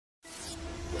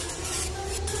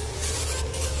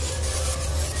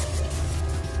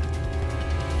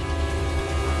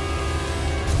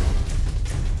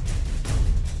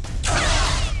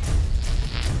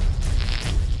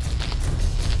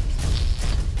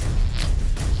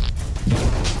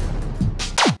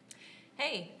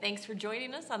Hey, thanks for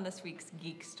joining us on this week's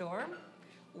GeekStorm.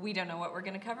 We don't know what we're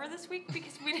going to cover this week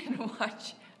because we didn't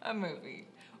watch a movie.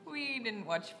 We didn't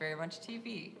watch very much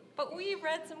TV, but we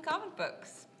read some comic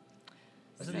books.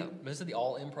 Is it the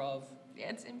all improv? Yeah,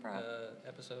 it's improv.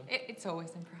 Episode? It's always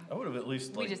improv. I would have at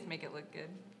least We just make it look good.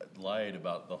 lied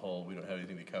about the whole we don't have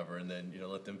anything to cover, and then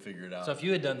let them figure it out. So if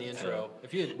you had done the intro,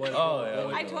 if you had,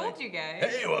 I told you guys.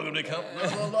 Hey, welcome to Come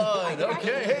Online.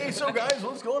 Okay, hey, so guys,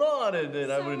 what's going on? And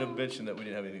then I wouldn't have mentioned that we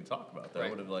didn't have anything to talk about. That I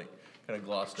would have kind of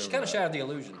glossed over. Just kind of shattered the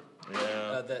illusion.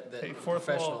 Yeah. Hey,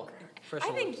 professional.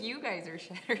 I think you guys are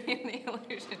shattering the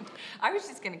illusion. I was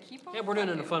just going to keep on. Yeah, we're doing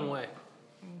it in a fun way.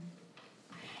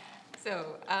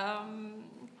 So,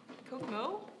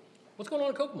 Kokomo? What's going on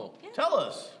in Kokomo? Yeah. Tell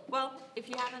us. Well, if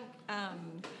you haven't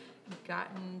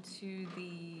gotten to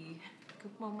the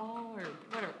Kokomo Mall or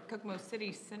whatever, Kokomo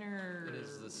City Center. It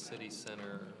is the city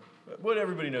center. What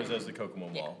everybody knows as the Kokomo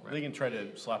Yeah. Mall. Right. They can try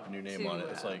to slap a new name on it.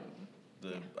 It's like the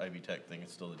yeah. Ivy Tech thing.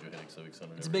 It's still the Johannic Civic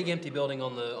Center. It's a big empty building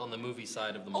on the movie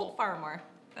side of the mall. Old Farmore.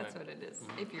 That's Right. what it is.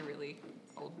 Mm-hmm. If you're really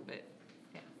old, but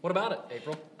yeah. What about it,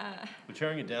 April? We're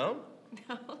tearing it down?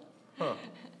 No. Huh.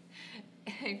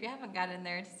 If you haven't got in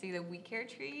there to see the We Care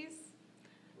trees,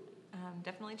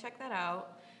 definitely check that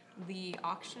out. The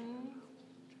auction.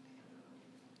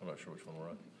 I'm not sure which one we're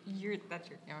on. That's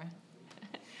your camera.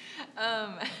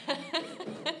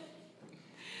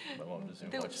 My mom just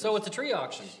didn't watch So this. it's a tree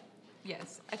auction.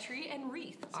 Yes, a tree and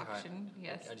wreath auction.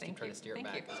 Yes, I just thank keep trying you. to steer it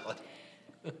Thank back.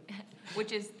 you.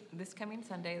 Which is this coming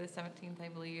Sunday, the 17th, I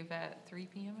believe, at 3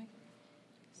 p.m.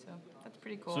 So that's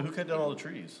pretty cool. So who cut down all the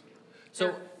trees?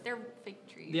 So they're fake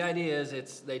trees. the idea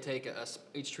is they take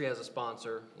each tree has a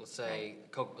sponsor. Let's say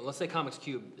Comics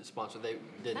Cube is sponsored. They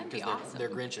didn't That'd be because awesome. they're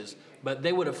Grinches. But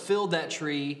they would have filled that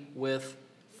tree with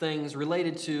things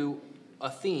related to a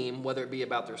theme, whether it be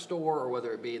about their store or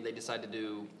whether it be they decide to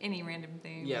do Any random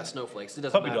thing. snowflakes. It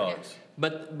doesn't Puppy matter. dogs.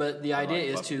 But the idea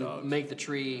is puppy to dogs. make the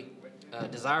tree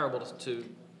desirable to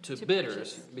bidders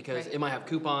purchase. because Right. it might have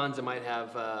coupons, it might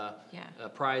have Yeah.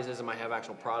 prizes, it might have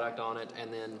actual product on it,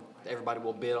 and then everybody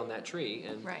will bid on that tree.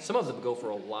 And Right. some of them go for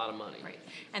a lot of money. Right.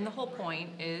 And the whole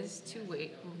point is to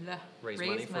Raise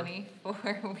raise money money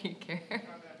for We Care.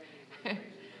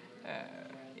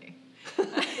 Yay.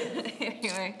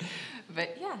 Anyway,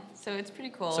 but yeah, so it's pretty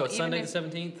cool. So it's Even Sunday if- the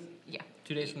 17th, Yeah.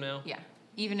 2 days from now. Yeah.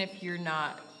 Even if you're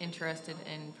not interested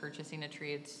in purchasing a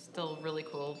tree, it's still really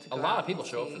cool to go A lot out of people and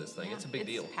show up see. for this thing. Yeah, It's a big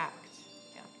deal. It's packed.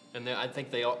 Yeah. And I think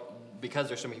because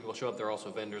there's so many people show up, there are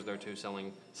also vendors there too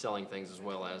selling things as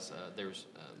well as there's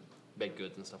baked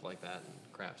goods and stuff like that and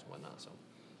crafts and whatnot. So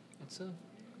it's a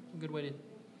good way to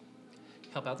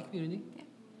help out the community. Yeah.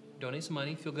 Donate some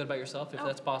money, feel good about yourself if Oh.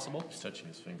 that's possible. He's touching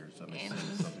his fingers. That makes And-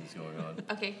 sense. Something's going on.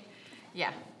 Okay.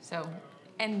 Yeah. So,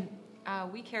 and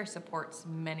We Care supports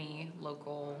many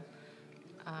local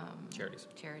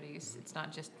charities. It's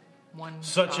not just one.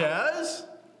 Such shop. as?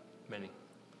 Many.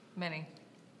 Many.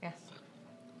 Yes.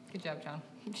 Good job, John.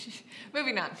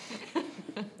 Moving on.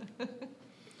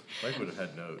 Mike would have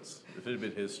had notes. If it had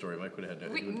been his story, Mike would have had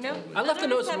notes. He would have No. told me. I left the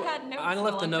None of notes. us have had notes I in a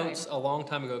left the long notes time. a long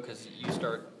time ago because you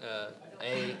start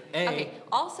Okay.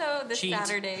 Also, this Cheat.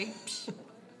 Saturday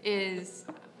is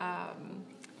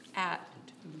at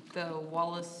the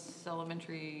Wallace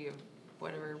Elementary of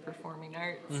whatever Performing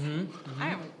Arts. I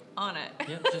am on it.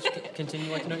 Yeah, just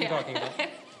continue like you know what you're talking about.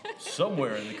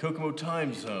 Somewhere in the Kokomo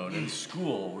time zone in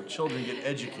school where children get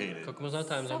educated. Kokomo's not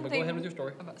time zone, but go ahead with your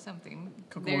story. About something.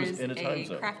 Kokomo is There's in a time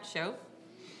zone. craft show.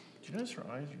 Did you notice her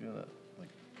eyes? You're doing that like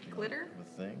Glitter? The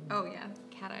thing. Oh yeah,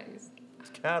 cat eyes. It's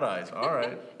cat eyes. All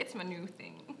right. It's my new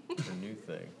thing. It's a new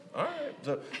thing. All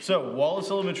right. So Wallace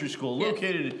Elementary School, Yes.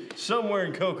 located somewhere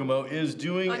in Kokomo, is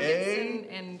doing On Dixon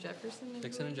and Jefferson. I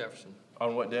Dixon and believe. Jefferson.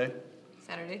 on what day?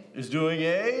 Saturday. Is doing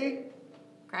a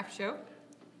Craft show.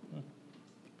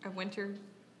 A winter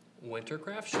Winter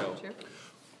craft show. show.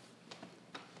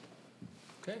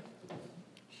 Okay.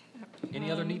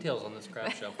 Any other details on this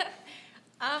craft show?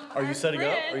 Are you setting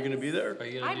up? Are you going to be there? Are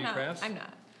you gonna I'm do not. crafts? I'm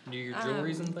not. Do your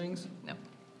jewelries and things? No.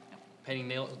 Painting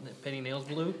nails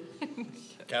blue?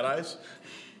 Cat eyes?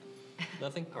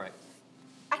 Nothing? All right.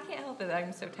 I can't help it that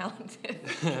I'm so talented.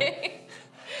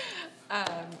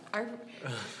 Our,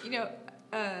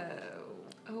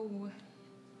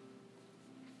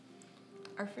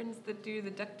 our friends that do the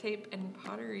duct tape and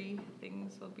pottery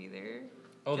things will be there.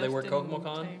 Oh, they just work in Kokomo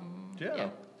Con? time. Yeah. Yeah.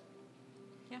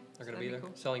 They're so going to be that'd there cool.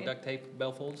 selling Yeah. duct tape,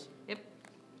 bell folds. Yep.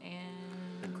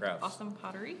 And crafts. awesome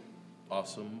pottery.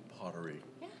 Awesome pottery.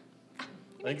 Yeah.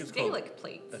 I think it's called- Gaelic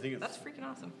plates. I think it's- That's freaking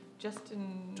awesome.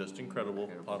 Just incredible.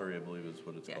 Pottery, I believe, is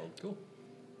what it's Yeah. called. Cool.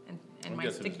 And I'm my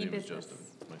guessing his sticky name is business.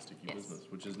 Justin. My sticky Yes. business,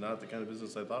 which is not the kind of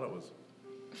business I thought it was.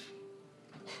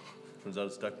 Turns out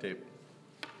it's duct tape.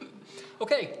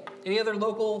 Okay, any other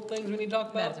local things we need to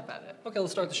talk about? That's about it. Okay,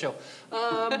 let's start the show.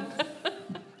 I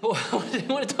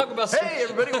want to talk about some... Hey,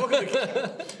 everybody, welcome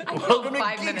to Welcome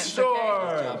 5 minutes,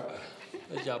 GeekStorm.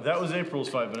 Good job. That was April's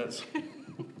 5 minutes.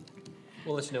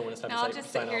 We'll let you know when it's time Now I'll to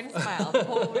just sign sit here off. and smile the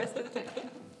whole rest of the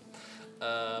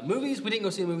time. Movies, we didn't go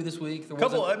see a movie this week. There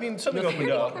Couple, wasn't- I mean, something nothing opened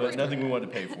big up, but blockbuster. nothing we wanted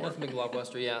to pay for. Nothing big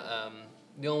blockbuster, yeah.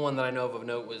 The only one that I know of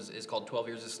note is called 12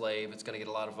 Years a Slave. It's going to get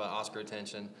a lot of Oscar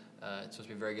attention. It's supposed to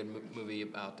be a very good movie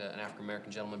about an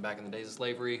African-American gentleman back in the days of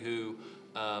slavery who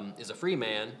is a free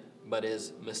man, but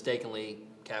is mistakenly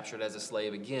captured as a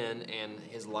slave again, and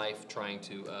his life trying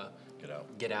to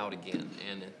get out again.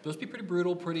 And it's supposed to be pretty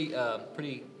brutal,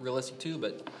 pretty realistic too,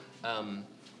 but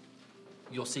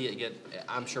you'll see it get,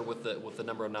 I'm sure with the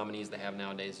number of nominees they have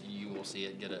nowadays, you will see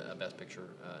it get a Best Picture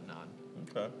nod.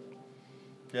 Okay.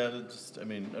 Yeah, I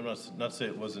mean, I'm not to say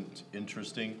it wasn't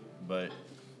interesting, but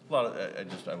a lot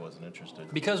of, I wasn't interested.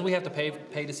 Because we have to pay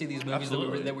to see these movies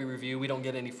Absolutely. that we review, we don't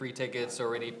get any free tickets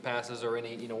or any passes or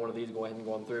any, one of these go ahead and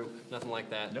go on through. Nothing like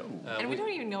that. No. And we don't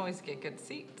even always get good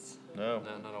seats. No,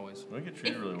 not always. we get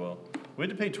treated really well. We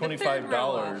had to pay The third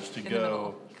row $25 to in the go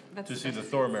middle. That's to the see the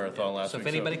best Thor seat. marathon last So week.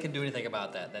 if anybody can do anything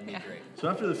about that, that'd be great. So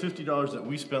after the $50 that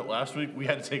we spent last week, we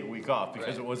had to take a week off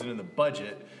because Right. it wasn't in the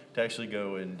budget to actually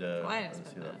go and Well, I didn't see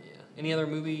spend that. Yeah. Any other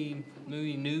movie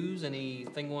news?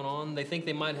 Anything going on? They think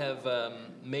they might have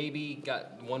maybe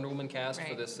got Wonder Woman cast for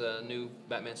Right. this new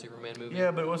Batman Superman movie.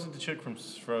 Yeah, but it wasn't the chick from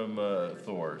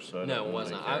Thor, so I don't No, it really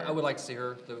wasn't. care. I would like to see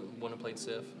her, the one who played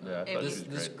Sif. Yeah, I thought she was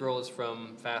This great. girl is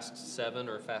from Fast 7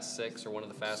 or Fast 6 or one of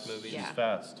the Fast movies. Yeah. She's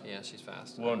fast. Yeah, she's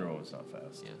fast. Wonder Woman's not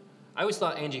fast. Yeah. I always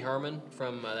thought Angie Harmon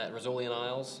from that Rizzolian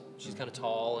Isles. She's kind of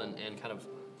tall and kind of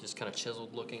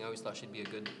chiseled looking. I always thought she'd be a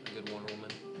good Wonder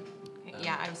Woman.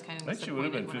 Yeah, I was kind of I think she would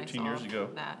have been disappointed 15 when I years saw ago.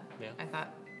 That. Yeah. I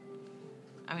thought,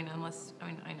 I know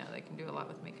they can do a lot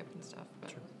with makeup and stuff,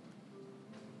 but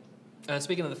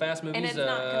Speaking of the Fast movies, it's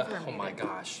not confirmed oh my either.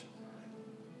 gosh,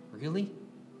 really?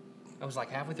 I was like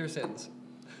halfway through a sentence.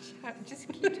 just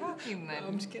keep talking then.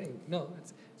 I'm just kidding. No,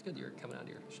 it's good you're coming out of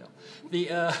your shell. The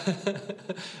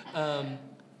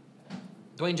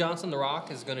Dwayne Johnson, The Rock,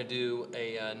 is going to do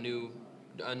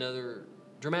another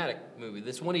dramatic movie.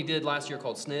 This one he did last year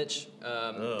called Snitch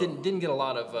didn't get a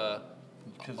lot of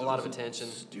attention.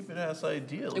 Stupid ass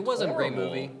idea. It wasn't a great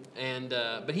movie, and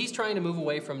but he's trying to move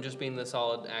away from just being the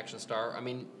solid action star. I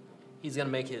mean, he's gonna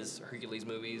make his Hercules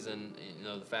movies and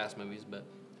the Fast movies, but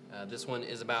this one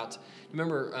is about.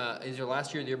 Remember, either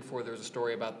last year or the year before, there was a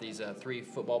story about these 3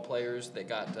 football players that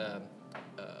got.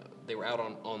 They were out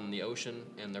on the ocean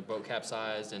and their boat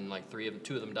capsized, and like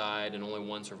 2 of them died, and only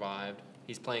 1 survived.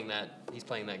 He's playing that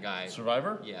guy.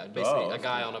 Survivor? Yeah, basically Oh, a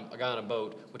guy on a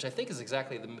boat, which I think is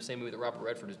exactly the same movie that Robert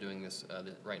Redford is doing this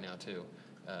right now too.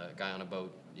 Guy on a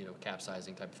boat,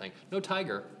 capsizing type of thing. No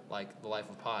tiger like The Life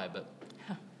of Pi,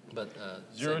 but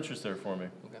Zero interest there for me.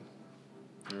 Okay.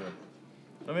 Zero.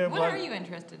 I mean, What are you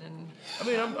interested in? I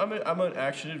mean, I'm an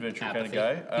action adventure kind of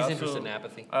Apathy. guy. He's interested in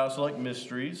apathy. I also like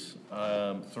mysteries.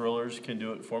 Thrillers can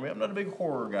do it for me. I'm not a big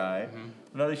horror guy. I'm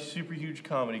not a super huge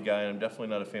comedy guy. I'm definitely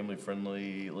not a family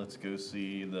friendly. Let's go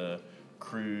see the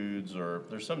Croods, or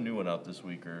there's some new one out this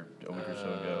week or a week or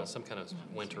so ago. Some kind of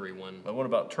wintry one. One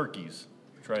about turkeys.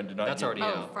 Trying to not. That's get- already Oh,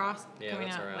 out. Frost Yeah, coming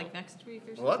that's out alright. like next week or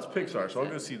something. Well, that's Pixar, so I'll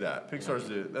go see that. Pixar's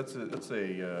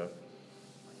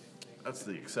that's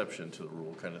the exception to the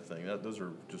rule kind of thing. Those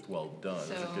are just well done.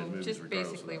 Those are good So movies just regardless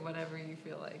of basically that. whatever you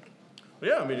feel like.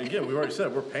 Yeah, I mean, again, we've already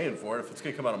said we're paying for it. If it's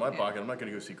going to come out of my pocket, I'm not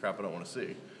going to go see crap I don't want to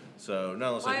see. So, not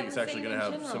unless Well, I I think it's was actually saying going to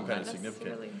in have general, some kind of not significant.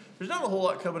 necessarily. There's not a whole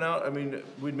lot coming out. I mean,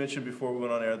 we'd mentioned before we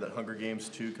went on air that Hunger Games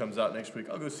 2 comes out next week.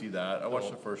 I'll go see that. I watched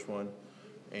the first one,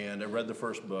 and I read the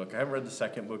first book. I haven't read the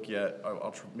second book yet.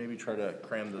 I'll maybe try to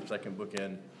cram the second book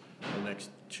in the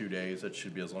next 2 days. That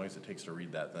should be as long as it takes to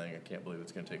read that thing. I can't believe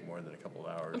it's going to take more than a couple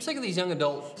of hours. I'm sick of these young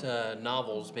adult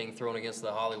novels being thrown against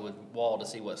the Hollywood wall to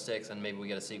see what sticks, and maybe we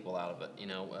get a sequel out of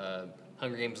it.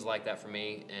 Hunger Games is like that for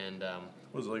me, and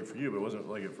It was like for you, but it wasn't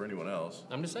like it for anyone else.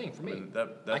 I'm just saying for me. I mean,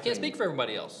 that I can't thing- speak for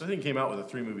everybody else. The thing came out with a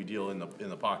 3-movie deal in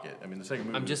the pocket. I mean, the second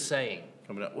movie. I'm just saying.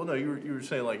 coming out. Well, no, you were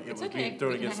saying like it It's was okay. being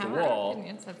thrown We can against the have our wall,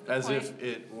 opinions. That's the as point. if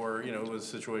it were it was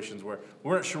situations where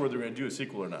we're not sure whether they're going to do a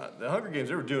sequel or not. The Hunger Games,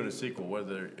 they were doing a sequel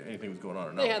whether anything was going on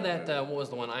or not. They had that. What was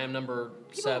the one? I am number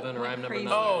People 7 or went I am number crazy.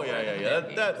 9. Oh yeah.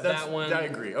 That's, That one- I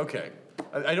agree. Okay,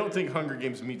 I don't think Hunger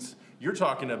Games meets. You're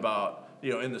talking about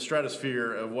in the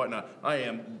stratosphere of whatnot. I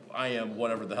am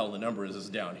whatever the hell the number is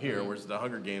down here. Mm-hmm. Whereas the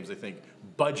Hunger Games, I think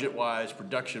budget wise,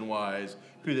 production wise,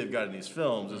 who they've got in these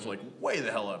films is like way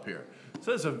the hell up here.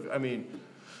 So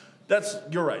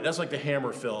You're right. That's like the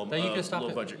Hammer film Now you of could stop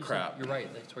low budget crap. You're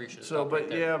right. That's where you should have So, stopped but right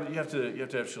there. yeah, but you have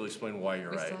to actually explain why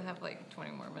you're We right. still have like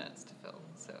 20 more minutes to fill,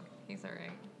 so he's all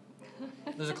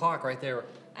right. There's a clock right there.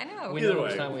 I know. We Either know way,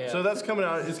 which time we have. so that's coming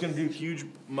out. It's going to do huge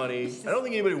money. I don't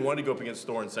think anybody wanted to go up against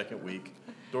Thor in second week.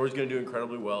 Thor's going to do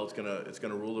incredibly well. It's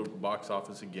gonna rule the box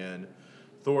office again.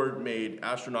 Thor made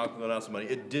astronomical amounts of money.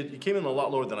 It came in a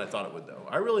lot lower than I thought it would, though.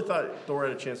 I really thought Thor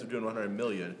had a chance of doing 100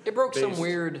 million. It broke some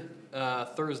weird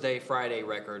Thursday, Friday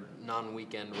record,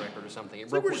 non-weekend record or something.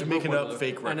 It's like we're just making up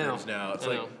fake records now. It's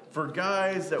like for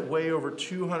guys that weigh over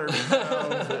 200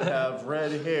 pounds that have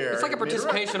red hair. It's like a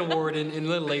participation award in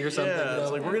Little League or something. Yeah,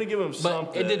 it's like we're going to give them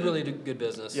something. But it did really do good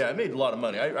business. Yeah, it made a lot of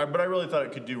money. But I really thought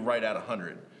it could do right at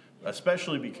 100.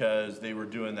 Especially because they were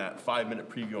doing that 5-minute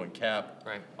preview on Cap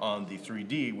on the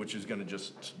 3D, which is going to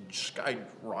just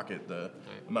skyrocket the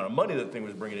amount of money that thing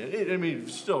was bringing in. I mean,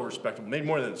 it's still respectable. Made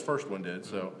more than its first one did,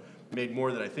 so made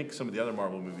more than I think some of the other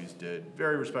Marvel movies did.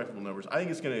 Very respectable numbers. I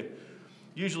think it's going to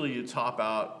usually you top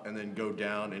out and then go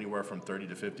down anywhere from 30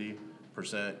 to 50%.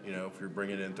 You know, if you're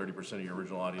bringing in 30% of your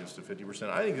original audience to 50%,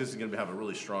 I think this is going to have a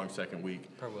really strong second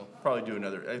week. Probably will. Probably do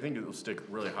another. I think it will stick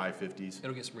really high 50s.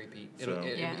 It'll get some repeat. So-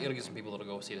 It'll get some people that'll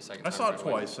go see it a second I time. saw it right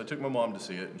away. twice. I took my mom to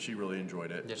see it, and she really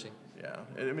enjoyed it. Did she? Yeah.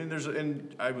 And, I mean,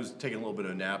 and I was taking a little bit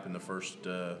of a nap in the first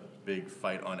big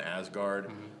fight on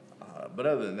Asgard. But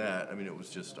other than that, I mean, it was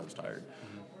just I was tired.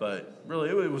 But really,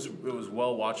 it was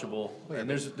well watchable. And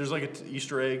there's like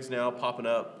Easter eggs now popping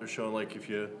up. They're showing like if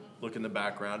you look in the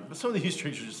background. But some of the Easter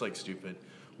eggs are just like stupid.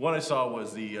 One I saw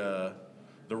was the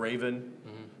Raven.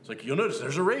 It's like you'll notice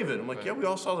there's a Raven. I'm like, yeah, we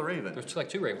all saw the Raven. There's like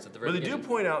 2 Ravens at the very But they do beginning.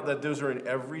 point out that those are in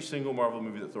every single Marvel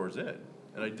movie that Thor's in.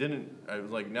 And I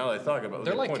was like, now that I thought about it,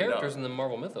 They're they like pointed characters out. in the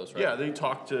Marvel mythos, right? Yeah,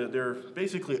 they're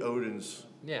basically Odin's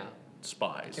Yeah.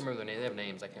 spies. I can't remember their names. They have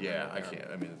names. I can't Yeah, remember. I what they are.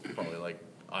 can't. I mean, it's probably like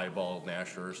Eyeball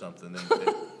Nasher or something.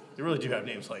 They really do have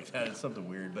names like that. It's something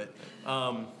weird. But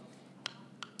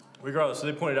regardless, so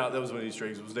they pointed out that was one of the Easter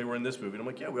eggs. Was they were in this movie. And I'm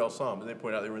like, yeah, we all saw them. But they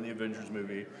pointed out they were in the Avengers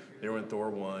movie. They were in Thor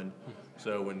 1.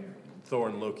 So when Thor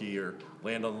and Loki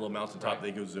land on the little mountaintop,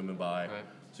 they go zooming by. Right.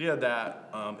 So you had that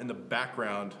in the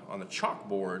background on the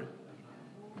chalkboard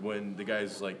when the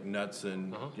guy's like nuts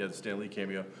and you had the Stan Lee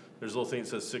cameo. There's a little thing that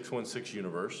says 616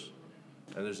 universe.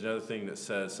 And there's another thing that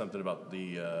says something about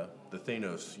the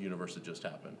Thanos universe that just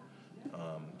happened.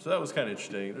 So that was kind of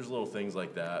interesting. There's little things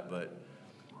like that, but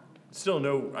I still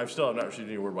have not received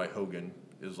any word why Hogan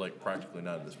is like practically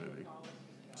not in this movie.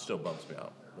 It still bumps me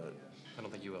out, but I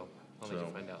don't think you will. I don't think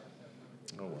you'll find out.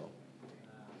 oh well.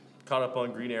 Caught up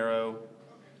on Green Arrow.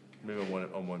 Maybe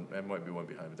I might be one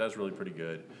behind, but that's really pretty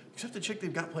good. Except the chick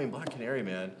they've got playing Black Canary,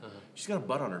 man. She's got a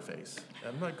butt on her face.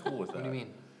 I'm not cool with that. What do you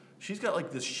mean? She's got like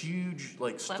this huge,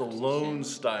 like Cleft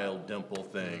Stallone-style dimple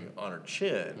thing on her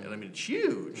chin, and I mean it's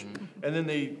huge. And then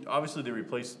they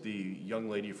replaced the young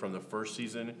lady from the first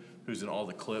season, who's in all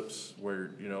the clips, where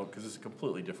because it's a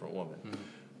completely different woman.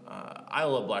 I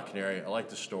love Black Canary. I like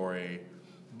the story,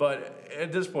 but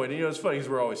at this point, it's funny because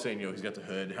we're always saying, he's got the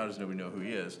hood. How does nobody know who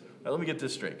he is? Now, let me get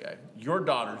this straight, guy. Your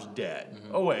daughter's dead.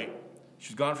 Oh wait.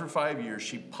 She's gone for 5 years.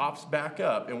 She pops back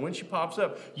up, and when she pops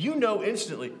up,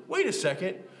 instantly. Wait a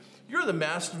second. You're the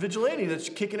masked vigilante that's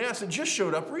kicking ass that just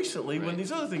showed up recently when these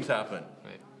other things happened.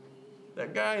 Right.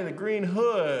 That guy in the green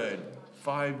hood,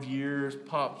 5 years,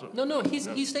 pops up. No, he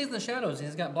stays in the shadows.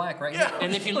 He's got black right Yeah. here.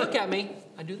 And if you look at me,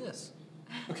 I do this.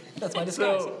 That's my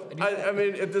disguise. So, I do that. I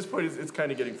mean, at this point, it's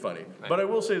kind of getting funny. Right. But I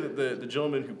will say that the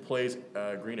gentleman who plays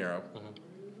Green Arrow,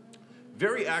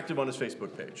 very active on his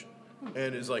Facebook page,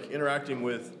 and is like interacting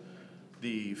with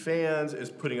the fans, is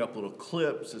putting up little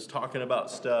clips, is talking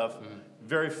about stuff.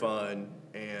 Very fun,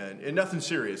 and nothing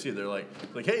serious either. Like,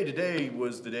 hey, today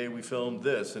was the day we filmed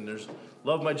this, and there's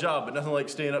love my job, but nothing like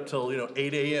staying up till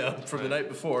 8 a.m. from the night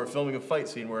before filming a fight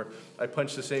scene where I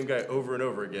punch the same guy over and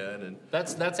over again. And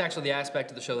That's actually the aspect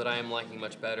of the show that I am liking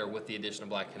much better with the addition of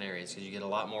Black Canaries, because you get a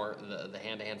lot more the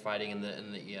hand-to-hand fighting and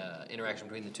the interaction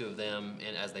between the two of them,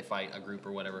 and as they fight a group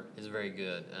or whatever is very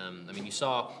good. I mean,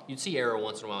 you'd see Arrow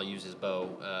once in a while use his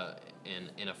bow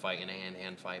in a fight, in a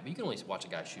hand-to-hand fight, but you can only watch a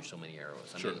guy shoot so many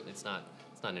arrows. I mean, it's not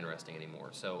interesting anymore.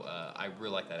 So I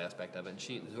really like that aspect of it.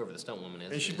 And whoever the stunt woman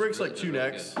is, and she is breaks really, like 2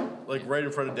 really necks, good. like right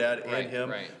in front of Dad and Right, him.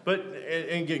 right. But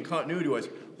and again, continuity-wise,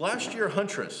 last year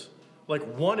Huntress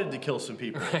wanted to kill some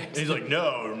people, Right. and he's like,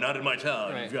 no, not in my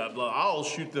town. Right. You've got I'll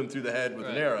shoot them through the head with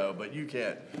an Right. arrow, but you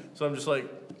can't. So I'm just like,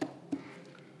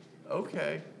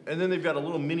 okay. And then they've got a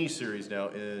little mini series now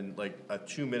in like a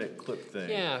 2-minute clip thing.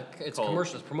 Yeah, it's called-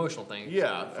 commercials, promotional thing.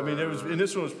 Yeah, I mean, and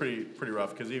this one was pretty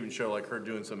rough because they even show like her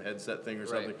doing some headset thing or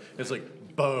something. Right. It's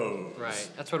like Bose. Right,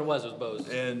 that's what it was Bose.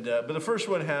 And but the first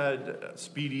one had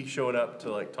Speedy showing up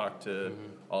to like talk to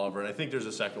Oliver, and I think there's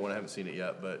a second one. I haven't seen it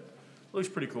yet, but it looks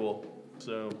pretty cool.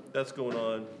 So that's going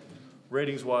on.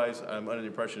 Ratings wise, I'm under the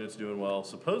impression it's doing well.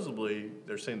 Supposedly,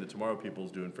 they're saying the Tomorrow People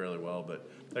is doing fairly well, but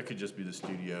that could just be the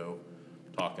studio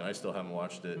talking. I still haven't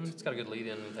watched it. It's got a good lead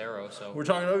in with Arrow, so. We're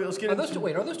talking. Okay, let's get Are into. those two,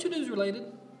 wait, are those two dudes related?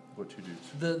 What two dudes?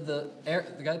 The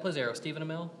guy that plays Arrow, Stephen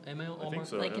Amell? I think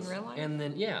so. Like yes. in real life? And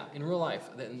then, yeah, in real life.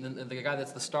 And then the guy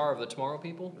that's the star of the Tomorrow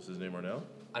People? Is his name Arnell?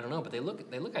 I don't know, but they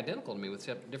look identical to me with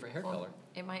different hair Well, color.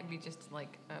 it might be just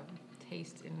like a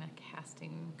taste in a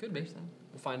casting Could be. person.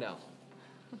 We'll find out.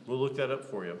 We'll look that up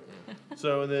for you.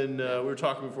 So and then we were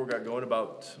talking before we got going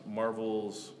about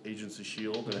Marvel's Agents of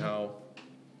S.H.I.E.L.D. and how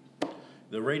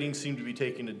the ratings seem to be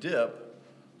taking a dip,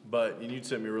 and you'd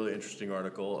sent me a really interesting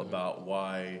article about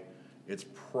why it's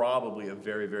probably a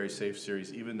very, very safe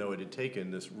series, even though it had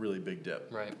taken this really big dip.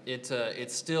 Right.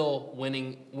 It's still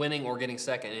winning or getting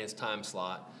second in its time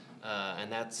slot,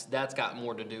 and that's got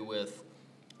more to do with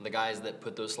the guys that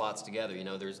put those slots together. You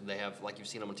know, they have, like you've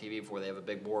seen them on TV before, they have a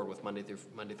big board with Monday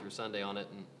through Sunday on it,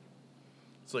 and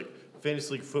it's like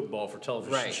fantasy league football for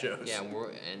television shows. Yeah,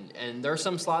 and there are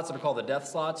some slots that are called the death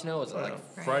slots. You know, it's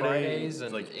like Fridays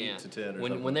and like 8 to 10 or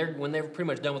something. when they're pretty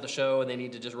much done with the show and they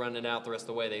need to just run it out the rest of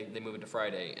the way, they move it to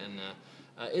Friday, and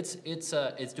it's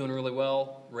doing really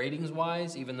well ratings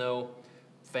wise, even though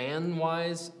fan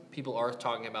wise people are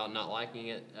talking about not liking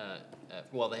it.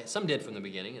 Some did from the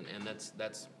beginning, and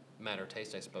that's a matter of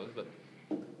taste, I suppose. But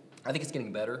I think it's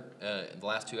getting better. The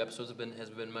last 2 episodes has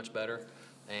been much better,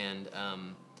 and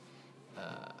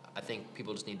I think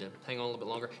people just need to hang on a little bit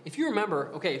longer. If you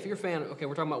remember, if you're a fan, we're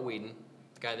talking about Whedon,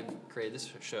 the guy that created this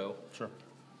show. Sure.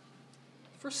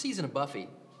 First season of Buffy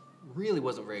really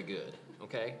wasn't very good.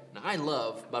 Okay, now I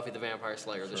love Buffy the Vampire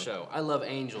Slayer, the show. I love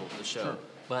Angel, the show. Sure.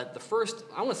 But the first,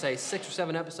 I want to say 6 or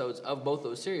 7 episodes of both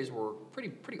those series were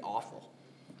pretty awful,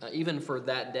 even for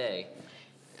that day.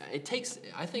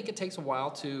 I think it takes a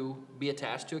while to be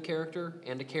attached to a character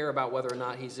and to care about whether or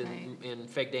not he's in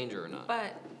fake danger or not.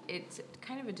 But it's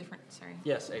kind of a different. Sorry.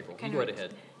 Yes, April. Kind you of go right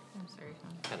ahead. I'm sorry.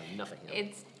 Kind of nothing.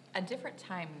 It's a different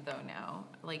time though now.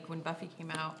 Like when Buffy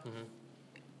came out,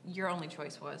 your only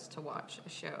choice was to watch a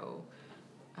show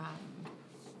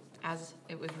as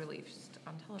it was released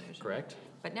on television. Correct.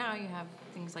 But now you have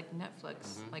things like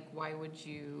Netflix. Like, why would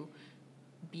you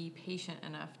be patient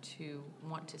enough to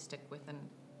want to stick with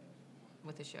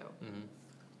a show?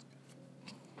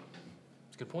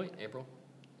 It's a good point, April.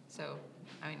 So,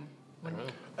 I mean, I don't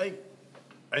know. I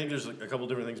think there's a couple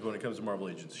different things when it comes to Marvel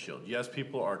Agents of S.H.I.E.L.D. Yes,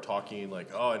 people are talking like,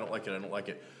 oh, I don't like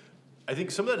it. I think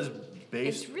some of that is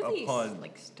based it's really upon...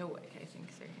 like stoic, I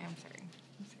think. Sorry. I'm sorry.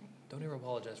 Don't ever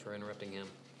apologize for interrupting him.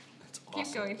 That's Keep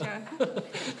awesome. going, Shawn.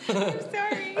 I'm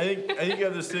sorry. I think you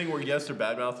have this thing where, yes, they're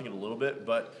bad-mouthing it a little bit,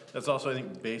 but that's also, I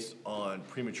think, based on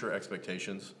premature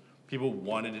expectations. People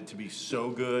wanted it to be so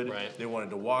good. Right. They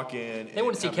wanted to walk in. They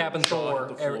want to see Cap and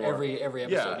Thor every episode.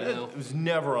 Yeah, you know? it was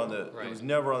never on the Right. it was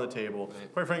never on the table.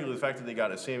 Right. Quite frankly, the fact that they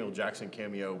got a Samuel Jackson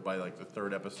cameo by like the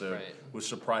 3rd episode Right. was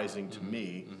surprising to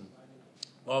me.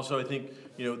 Also, I think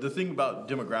the thing about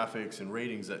demographics and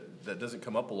ratings that doesn't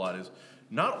come up a lot is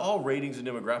not all ratings and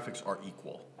demographics are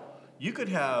equal. You could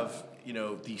have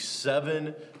the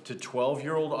 7 to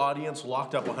 12-year-old audience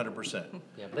locked up 100%.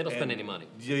 Yeah, but they don't spend any money.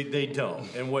 They don't.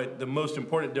 And what the most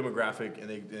important demographic,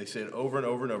 and they say it over and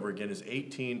over and over again, is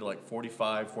 18 to like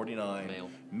 45, 49.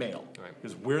 Male. Right.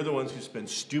 Because we're the ones who spend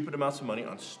stupid amounts of money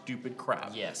on stupid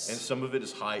crap. Yes. And some of it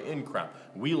is high-end crap.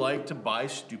 We like to buy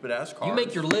stupid-ass cars. You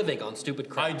make your living on stupid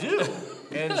crap. I do.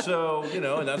 And so,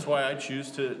 and that's why I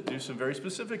choose to do some very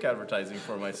specific advertising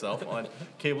for myself on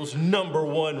cable's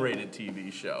 #1 rated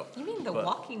TV show. You mean The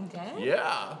Walking Dead?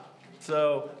 Yeah.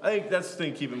 So I think that's the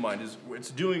thing to keep in mind is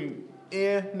it's doing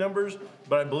numbers,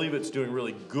 but I believe it's doing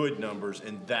really good numbers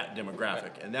in that demographic.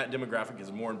 Right. And that demographic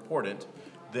is more important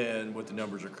than what the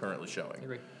numbers are currently showing. I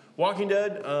agree. Walking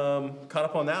Dead, caught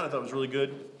up on that. I thought it was really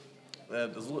good.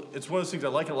 It's one of those things I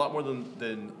like it a lot more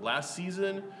than last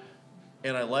season.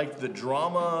 And I liked the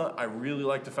drama. I really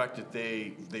liked the fact that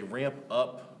they ramp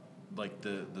up like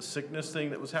the sickness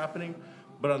thing that was happening.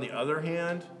 But on the other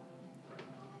hand,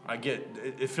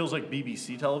 it feels like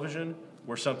BBC television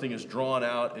where something is drawn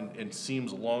out and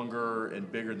seems longer and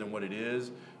bigger than what it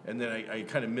is. And then I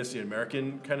kind of miss the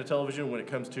American kind of television when it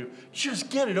comes to, just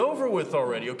get it over with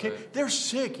already, okay? Right. They're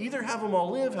sick. Either have them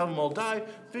all live, have them all die,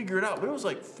 figure it out. But it was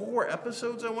like 4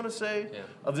 episodes, I want to say,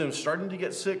 of them starting to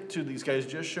get sick to these guys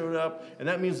just showed up. And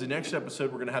that means the next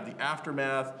episode we're going to have the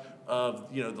aftermath of,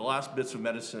 you know, the last bits of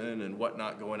medicine and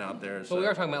whatnot going out there. So we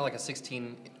are talking about like a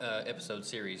 16 episode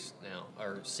series now,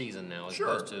 or season now, as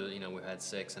opposed to, you know, we've had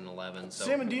 6 and 11. So.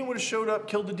 Sam and Dean would have showed up,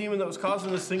 killed the demon that was causing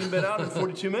this thing, and been out in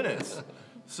 42 minutes.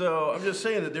 So I'm just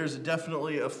saying that there's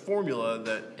definitely a formula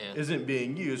that isn't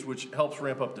being used, which helps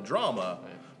ramp up the drama.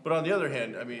 Right. But on the other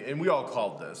hand, I mean, and we all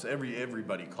called this.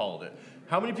 Everybody called it.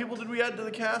 How many people did we add to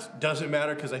the cast? Doesn't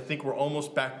matter, because I think we're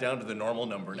almost back down to the normal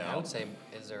number now. I would say,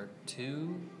 is there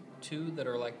two that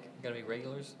are like gonna be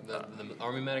regulars? The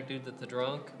army medic dude that's the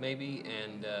drunk, maybe,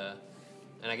 and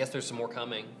I guess there's some more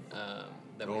coming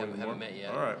that we haven't met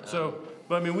yet. All right.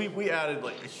 But I mean, we added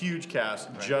like a huge cast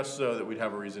just so that we'd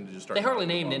have a reason to just start. They hardly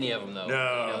named any of them though.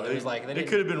 No, you know, it was like they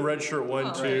could have been red shirt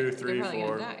 1, 2, 3, They're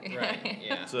 4. right.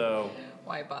 Yeah. So.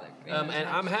 Why bother? And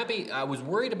I'm happy. I was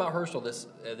worried about Herschel this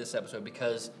episode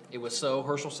because it was so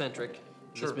Herschel centric.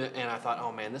 Sure. And I thought,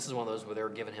 oh man, this is one of those where they were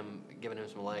giving him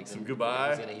some legs. Some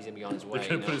goodbye. He's gonna be on his way.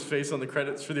 They're gonna put his face on the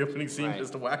credits for the opening scene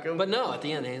just to whack him. But no, at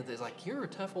the end, it's like, you're a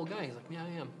tough old guy. He's like, yeah,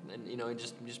 I am. And you know, he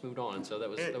just moved on. So that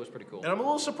was pretty cool. And I'm a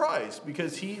little surprised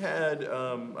because he had,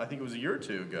 I think it was a year or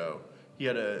 2 ago, he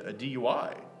had a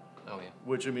DUI. Oh yeah.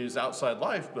 Which I mean is outside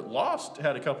life, but Lost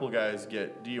had a couple of guys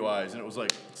get DUIs, and it was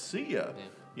like, see ya. Yeah.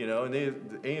 You know, and the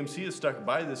AMC is stuck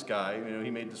by this guy. You know, he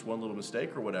made this one little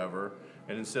mistake or whatever,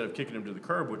 and instead of kicking him to the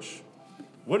curb, which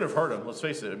wouldn't have hurt him, let's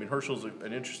face it. I mean, Herschel's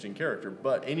an interesting character,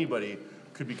 but anybody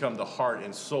could become the heart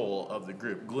and soul of the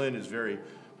group. Glenn is very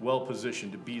well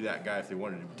positioned to be that guy if they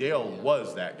wanted to. Dale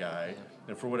was that guy,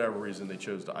 and for whatever reason, they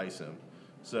chose to ice him.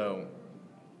 So,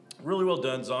 really well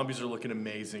done. Zombies are looking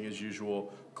amazing as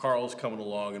usual. Carl's coming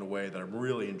along in a way that I'm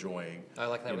really enjoying. I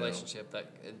like that relationship.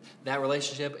 That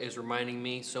relationship is reminding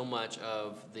me so much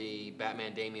of the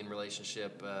Batman-Damian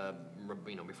relationship,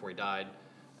 you know, before he died,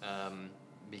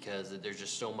 because there's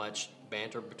just so much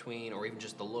banter between, or even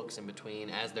just the looks in between,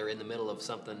 as they're in the middle of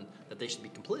something that they should be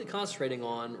completely concentrating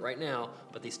on right now,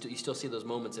 but you still see those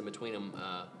moments in between them.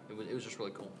 It was just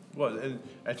really cool. Well, and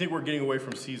I think we're getting away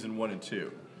from season 1 and 2.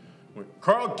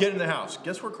 Carl, get in the house.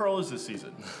 Guess where Carl is this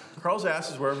season? Carl's ass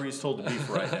is wherever he's told to be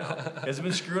for right now. He hasn't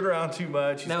been screwing around too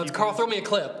much. Now it's Carl, throw me a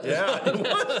clip. Yeah, it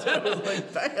was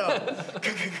like,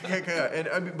 bam. And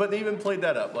I mean, but they even played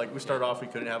that up. Like, we started off, he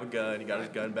couldn't have a gun. He got his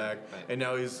gun back. Right. And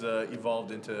now he's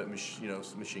evolved into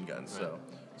machine guns. Right. So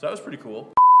that was pretty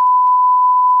cool.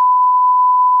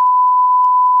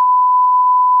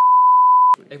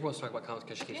 Everyone's talking about comics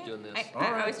because she keeps doing this. All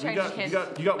right, I was trying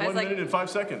to you got 1 minute and 5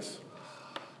 seconds.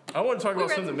 I want to talk about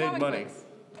something that made money.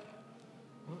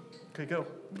 Books. Okay, go.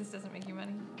 This doesn't make you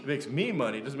money? It makes me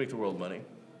money. It doesn't make the world money.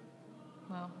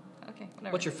 Well, okay,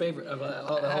 whatever. What's your favorite of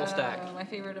the whole stack? My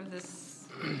favorite of this,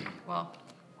 well,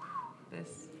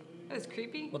 this. It was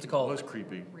creepy. What's it called? It was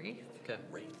creepy. Wraith. Okay.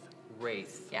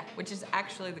 Wraith. Yeah, which is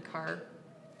actually the car.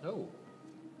 Oh.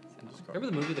 So. Remember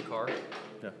the movie The Car?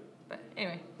 Yeah. But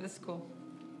anyway, this is cool.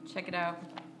 Check it out.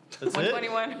 That's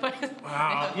 121.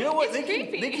 Wow. You know what? It's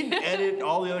they can edit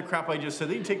all the other crap I just said.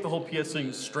 They can take the whole PS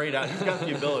thing straight out. He's got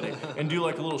the ability. And do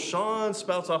like a little Shawn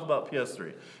spouts off about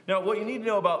PS3. Now, what you need to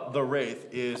know about The Wraith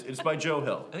is it's by Joe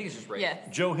Hill. I think it's just Wraith. Yes.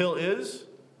 Joe Hill is?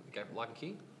 The guy from Lock and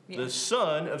Key? The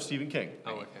son of Stephen King.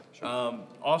 Oh, okay. Sure.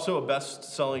 Also a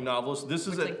best-selling novelist. This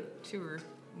is like 2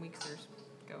 weeks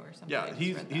ago or something. Yeah,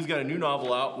 he's got a new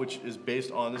novel out, which is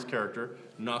based on this character,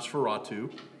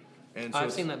 Nosferatu. And so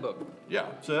I've seen that book. Yeah,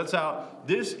 so that's out.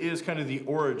 This is kind of the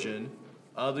origin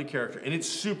of the character, and it's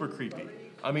super creepy.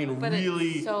 I mean, but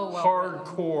really so well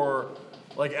hardcore.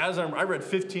 Like I read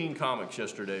 15 comics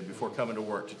yesterday before coming to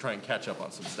work to try and catch up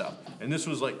on some stuff, and this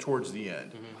was like towards the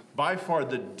end. Mm-hmm. By far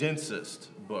the densest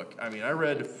book. I mean, I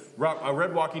read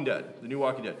Walking Dead, the new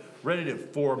Walking Dead. Read it in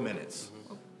 4 minutes.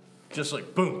 Mm-hmm. Just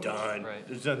like boom, done. Right.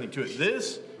 There's nothing to it.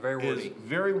 This is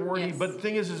very wordy, yes. But the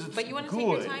thing is it's but you want to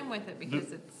good. take your time with it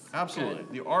because it's absolutely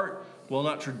good. The art, well,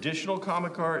 not traditional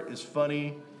comic art, is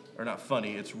funny, or not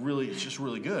funny. It's just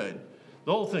really good.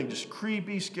 The whole thing just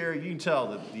creepy, scary. You can tell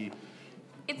that the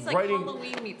it's like writing,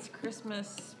 Halloween meets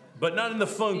Christmas, but not in the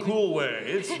fun, cool way.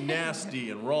 It's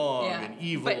nasty and wrong and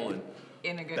evil and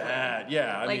in a good bad. way.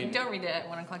 Yeah, I mean, don't read it at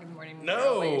 1 o'clock in the morning.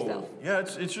 No, by yourself. Yeah,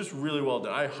 it's just really well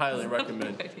done. I highly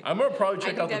recommend. I'm gonna probably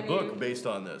check out the book based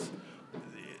on this.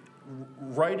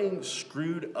 Writing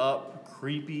screwed up,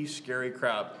 creepy, scary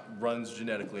crap runs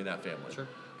genetically in that family. Sure.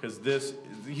 Because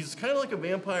he's kind of like a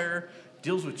vampire.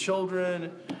 deals with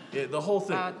children. The whole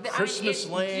thing. Christmas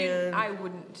Land. I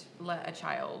wouldn't let a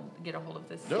child get a hold of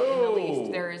this No. in the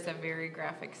least. There is a very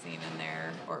graphic scene in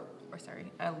there, or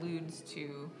sorry, alludes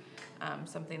to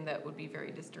something that would be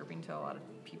very disturbing to a lot of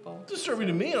people. Disturbing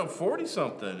to me. I'm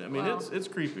 40-something. I mean, Well, it's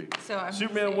creepy. So I'm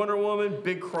Superman, saying- Wonder Woman,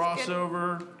 big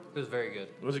crossover. It was very good.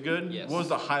 Was it good? Yes. What was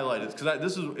the highlight?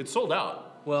 Because it's sold out.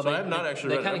 Well, so I have not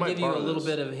actually read it. They I kind might of give you a borrow little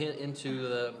this. bit of a hint into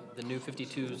the New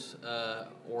 52's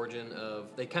origin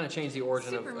of. They kind of changed the origin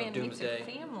Superman of meets a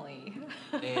Doomsday, family.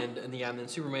 and then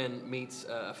Superman meets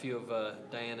a few of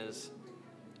Diana's,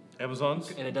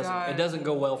 Amazons. and it God. doesn't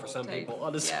go well for some Type, people.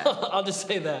 I'll just yeah. I'll just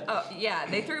say that. Oh yeah,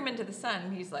 they threw him into the sun.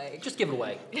 And he's like, Just give it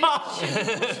away.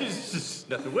 She's just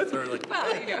nothing with her. Like,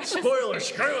 well, you know. spoiler,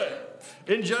 screw it.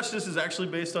 Injustice is actually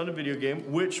based on a video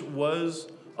game, which was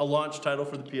a launch title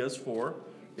for the PS4.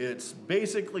 It's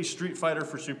basically Street Fighter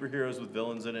for superheroes with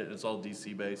villains in it. And it's all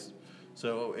DC based.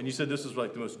 So, and you said this is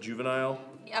like the most juvenile.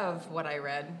 Of what I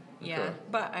read, yeah. Okay.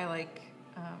 But I like.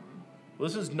 Well,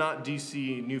 this is not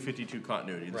DC New 52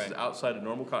 continuity. This is Right. outside of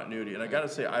normal continuity. And I gotta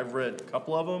say, I've read a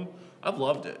couple of them. I've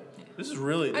loved it. This is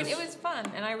really. I mean, This, it was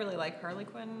fun, and I really like Harley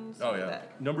Quinn. So oh yeah.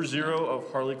 that- Number 0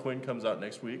 of Harley Quinn comes out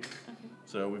next week.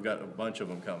 So we've got a bunch of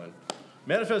them coming.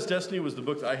 Manifest Destiny was the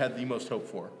book that I had the most hope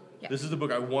for. Yeah. This is the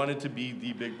book I wanted to be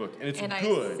the big book, and it's and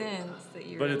good. I sense that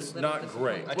you're but a it's little not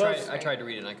great. disappointed. I tried to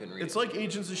read it and I couldn't read It's it. like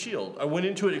Agents of S.H.I.E.L.D. I went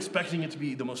into it expecting it to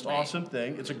be the most Right. awesome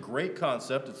thing. It's a great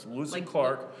concept. It's Lewis and Like-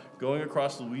 Clark going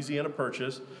across the Louisiana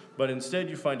Purchase, but instead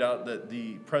you find out that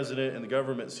the president and the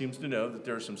government seems to know that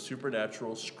there's some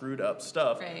supernatural, screwed up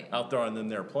stuff Right. out there on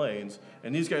their planes,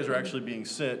 and these guys are actually being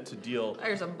sent to deal.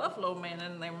 There's a Buffalo Man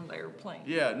in them they were playing.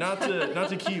 Yeah, not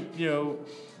to keep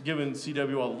giving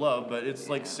CW all the love, but it's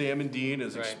like Sam and Dean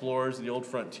as Right. explorers in the old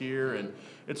frontier, and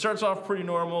it starts off pretty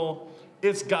normal.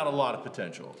 It's got a lot of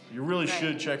potential. You really Right.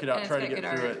 should check it out, And try it's to got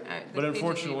get good through art. it. The But pages are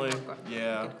unfortunately, even more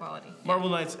yeah. good quality. Marvel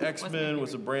Knights Wasn't my X-Men was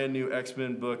a favorite. brand new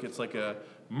X-Men book. It's like a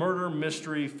murder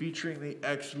mystery featuring the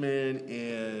X-Men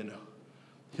in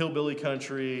hillbilly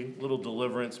country. Little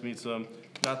Deliverance meets them.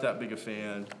 Not that big a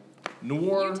fan.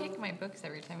 Noir. You take my books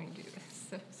every time you do this.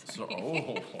 So So,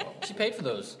 sorry. She paid for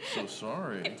those. so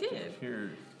sorry. I did.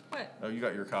 Here. What? Oh, you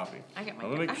got your copy. I got my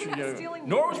Let me copy. make I'm sure not you stealing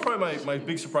Nor yours. was probably my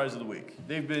big surprise of the week.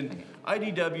 They've been,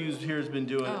 IDW's here has been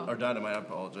doing, Oh. or Dynamite, I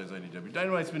apologize, IDW.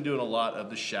 Dynamite's been doing a lot of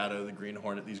the Shadow, the Green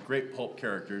Hornet, these great pulp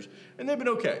characters, and they've been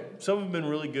okay. Some have been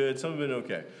really good, some have been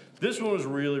okay. This one was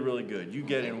really, really good. You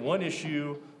get in one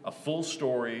issue, a full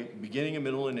story, beginning, a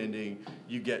middle, and ending.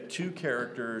 You get 2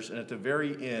 characters, and at the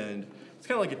very end, it's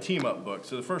kind of like a team-up book.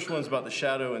 So the first one's about the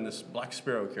Shadow and this Black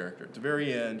Sparrow character. At the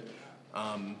very end,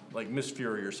 like Miss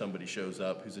Fury or somebody shows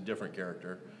up who's a different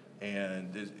character,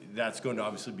 and that's going to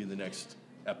obviously be the next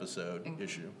episode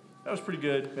issue. That was pretty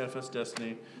good. Manifest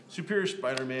Destiny, Superior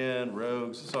Spider-Man,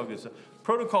 Rogues, it's all good stuff.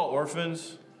 Protocol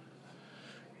Orphans,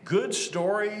 good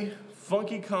story,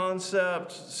 funky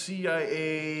concept, CIA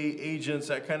agents,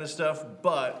 that kind of stuff,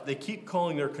 but they keep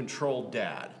calling their control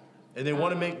Dad, and they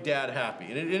want to make Dad happy,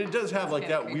 and it does have like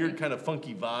that weird kind of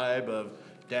funky vibe of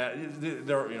Dad.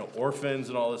 They're orphans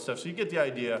and all this stuff, so you get the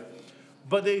idea.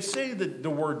 But they say that the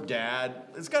word Dad,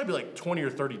 it's got to be like 20 or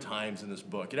 30 times in this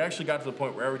book. It actually got to the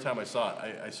point where every time I saw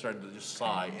it, I started to just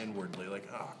sigh inwardly, like,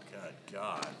 oh,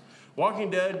 God. Walking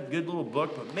Dead, good little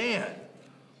book, but man,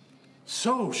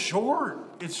 so short.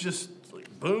 It's just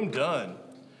like, boom, done.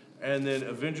 And then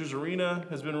Avengers Arena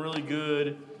has been really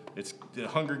good. It's the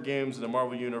Hunger Games in the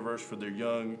Marvel Universe for their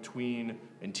young tween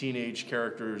and teenage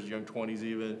characters, young 20s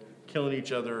even, killing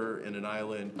each other in an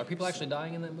island. Are people actually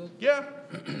dying in that book? Yeah.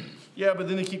 Yeah, but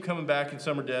then they keep coming back, and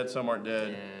some are dead, some aren't dead.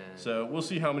 Yeah. So we'll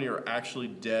see how many are actually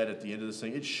dead at the end of this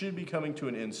thing. It should be coming to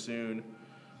an end soon.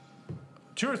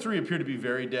 2 or 3 appear to be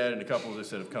very dead, and a couple, as I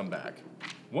said, have come back.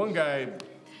 One guy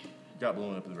got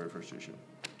blown up in the very first issue.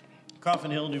 Coffin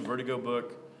Hill, new Vertigo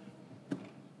book.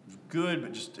 Good,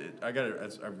 but just I've got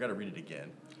to read it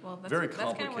again. Well, that's, Very that's kind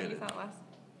of what you complicated. thought last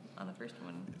on the first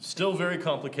one. Still very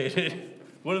complicated.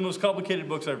 One of the most complicated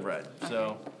books I've read.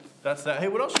 So that's that. Hey,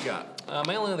 what else you got?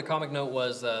 My only other comic note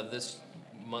was this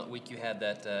week you had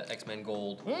that X-Men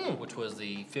Gold, which was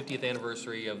the 50th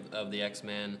anniversary of the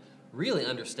X-Men. Really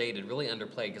understated, really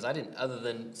underplayed, because I didn't, other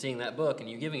than seeing that book and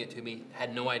you giving it to me,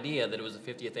 had no idea that it was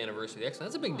the 50th anniversary of the X-Men.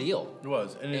 That's a big deal. It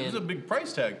was, and it was a big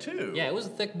price tag too. Yeah, it was a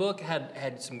thick book,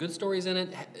 had some good stories in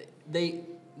it.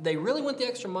 They really went the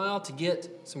extra mile to get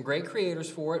some great creators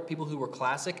for it, people who were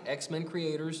classic X-Men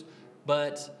creators,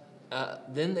 but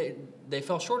then they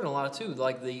fell short in a lot of too.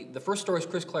 Like the first story is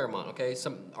Chris Claremont, okay?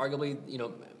 Some arguably,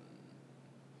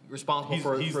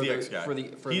 responsible He's the X guy. for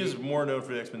he the, is more known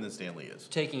for the X-Men than Stan Lee is.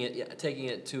 taking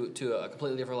it to a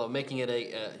completely different level, making it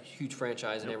a huge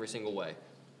franchise in every single way.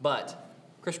 But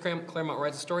Chris Claremont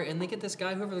writes a story, and they get this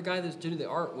guy, whoever the guy that's doing the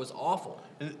art was awful.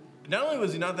 And not only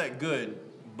was he not that good,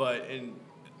 but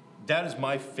that is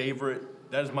my favorite.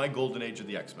 That is my golden age of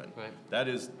the X-Men. Right. That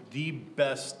is the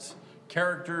best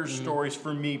characters, stories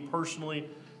for me personally.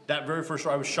 That very first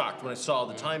story, I was shocked when I saw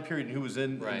the time period and who was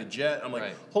in the jet. I'm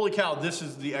like, holy cow, this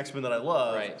is the X-Men that I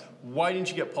love. Right. Why didn't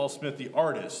you get Paul Smith, the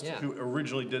artist, Yeah. who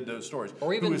originally did those stories,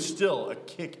 Or even- who is still a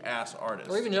kick-ass artist?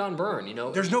 Or even John Byrne, you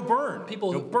know. There's no Byrne.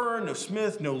 People no who- Byrne, no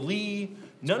Smith, no Lee.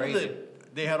 None of crazy.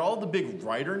 they had all the big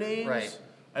writer names. Right.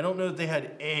 I don't know that they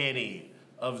had any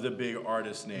of the big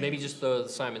artist names. Maybe just the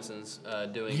Simonsons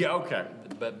doing. Yeah, okay.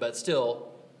 But still,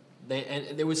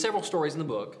 and there was several stories in the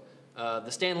book.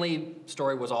 The Stan Lee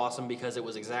story was awesome because it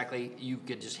was exactly, you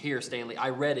could just hear Stan Lee. I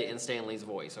read it in Stan Lee's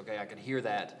voice. Okay, I could hear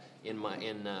that in my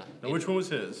Now, which one was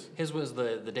his? His was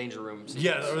the Danger Room. Sequence.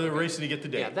 Yeah, or the racing to get the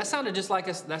date. Yeah, that sounded just like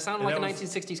a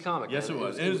 1960s comic. Yes, man. it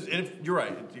was. You're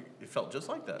right. It felt just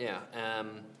like that. Yeah.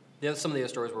 Some of the other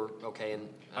stories were okay, and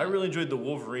I really enjoyed the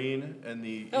Wolverine and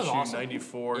the That was issue awesome.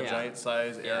 94 Yeah. giant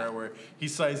size Yeah. era where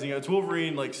he's sizing. It's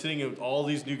Wolverine like sitting with all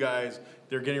these new guys.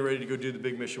 They're getting ready to go do the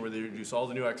big mission where they introduce all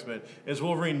the new X-Men. And it's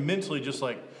Wolverine mentally just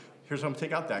like, here's how I'm gonna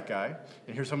take out that guy,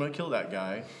 and here's how I'm gonna kill that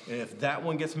guy. And if that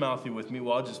one gets mouthy with me,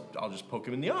 well, I'll just poke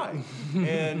him in the eye.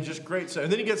 And just great. So,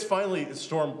 and then he gets finally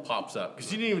Storm pops up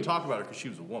because he didn't even talk about her because she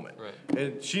was a woman. Right.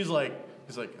 And he's like,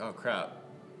 oh crap.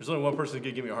 There's only one person that's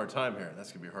gonna give me a hard time here, and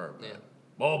that's gonna be her. Yeah.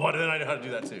 Oh, but then I know how to do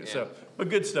that too. Yeah. So, but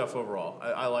good stuff overall.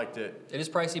 I liked it. It is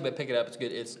pricey, but pick it up. It's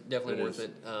good. It's definitely It worth is.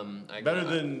 it. Better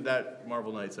than that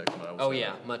Marvel Knights X-Men. I will Oh say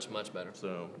yeah, that. much better.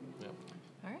 So,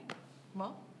 All right.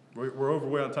 Well, we're over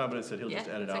way on time, but it said he'll just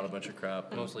Yeah, edit it's out a okay. bunch of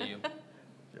crap. Mostly you.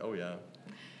 Oh yeah.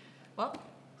 well,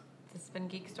 this has been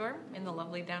GeekStorm in the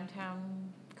lovely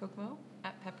downtown Kokomo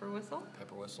at Pepper Whistle.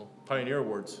 Pepper Whistle. Pioneer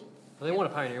Awards. Well, they won a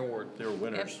Pioneer Award. They were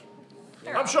winners.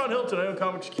 They're I'm awesome. Shawn Hilton. I own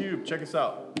Comics Cube. Check us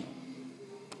out.